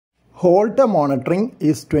Holter monitoring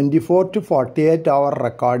is 24 to 48 hour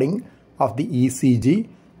recording of the ECG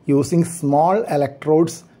using small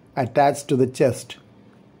electrodes attached to the chest.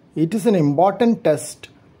 It is an important test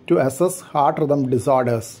to assess heart rhythm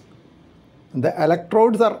disorders. The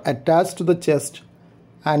electrodes are attached to the chest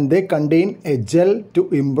and they contain a gel to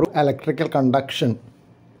improve electrical conduction.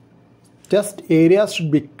 Chest areas should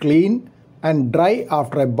be clean and dry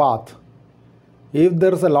after a bath. If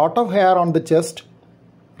there is a lot of hair on the chest,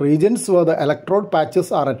 regions where the electrode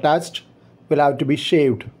patches are attached will have to be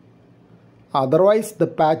shaved. Otherwise, the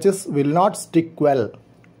patches will not stick well.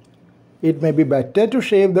 It may be better to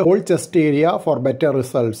shave the whole chest area for better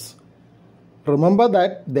results. Remember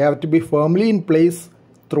that they have to be firmly in place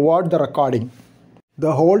throughout the recording.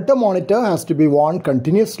 The Holter monitor has to be worn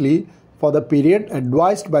continuously for the period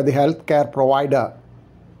advised by the healthcare provider.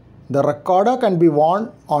 The recorder can be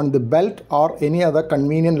worn on the belt or any other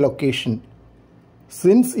convenient location.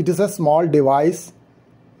 Since it is a small device,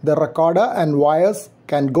 the recorder and wires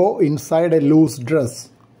can go inside a loose dress.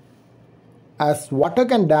 As water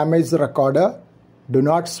can damage the recorder, do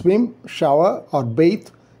not swim, shower or bathe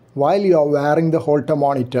while you are wearing the Holter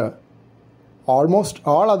monitor. Almost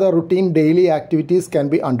all other routine daily activities can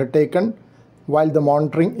be undertaken while the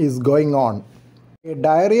monitoring is going on. A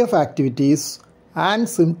diary of activities and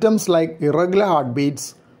symptoms like irregular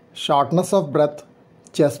heartbeats, shortness of breath,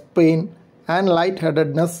 chest pain, and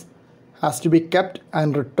lightheadedness has to be kept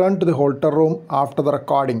and returned to the Holter room after the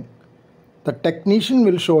recording. The technician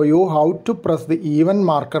will show you how to press the even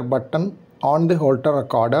marker button on the Holter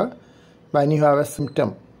recorder when you have a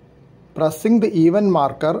symptom. Pressing the even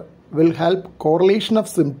marker will help correlation of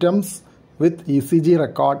symptoms with ECG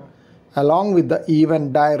record along with the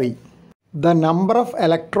even diary. The number of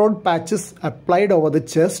electrode patches applied over the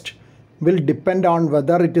chest will depend on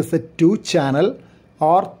whether it is a 2-channel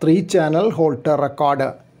or 3-channel Holter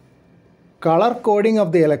recorder. Color coding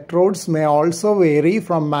of the electrodes may also vary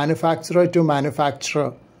from manufacturer to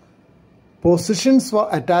manufacturer. Positions for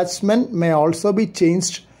attachment may also be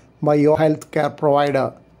changed by your healthcare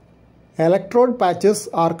provider. Electrode patches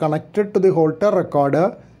are connected to the Holter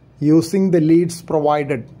recorder using the leads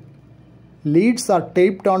provided. Leads are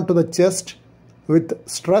taped onto the chest with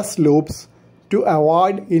stress loops to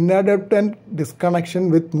avoid inadvertent disconnection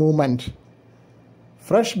with movement.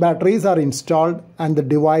 Fresh batteries are installed and the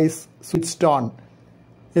device switched on.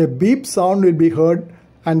 A beep sound will be heard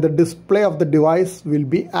and the display of the device will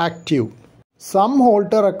be active. Some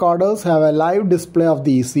Holter recorders have a live display of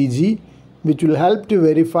the ECG, which will help to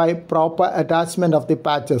verify proper attachment of the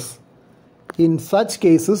patches. In such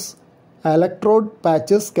cases, electrode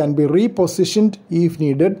patches can be repositioned if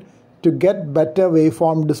needed to get better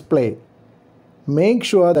waveform display. Make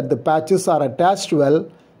sure that the patches are attached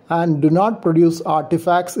well and do not produce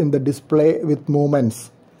artifacts in the display with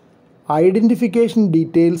movements. Identification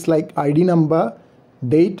details like ID number,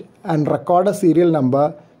 date and recorder serial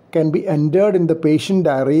number can be entered in the patient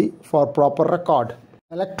diary for proper record.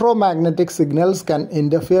 Electromagnetic signals can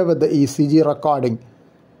interfere with the ECG recording.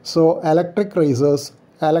 So electric razors,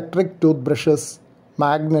 electric toothbrushes,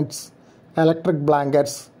 magnets, electric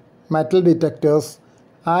blankets, metal detectors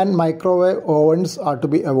and microwave ovens are to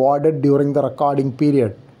be avoided during the recording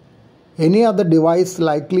period. Any other device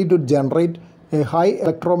likely to generate a high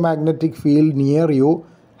electromagnetic field near you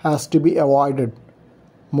has to be avoided.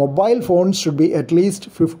 Mobile phones should be at least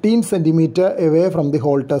 15 cm away from the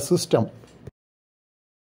Holter system.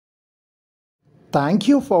 Thank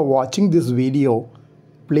you for watching this video.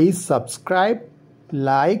 Please subscribe,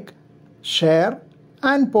 like, share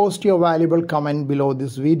and post your valuable comment below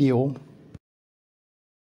this video.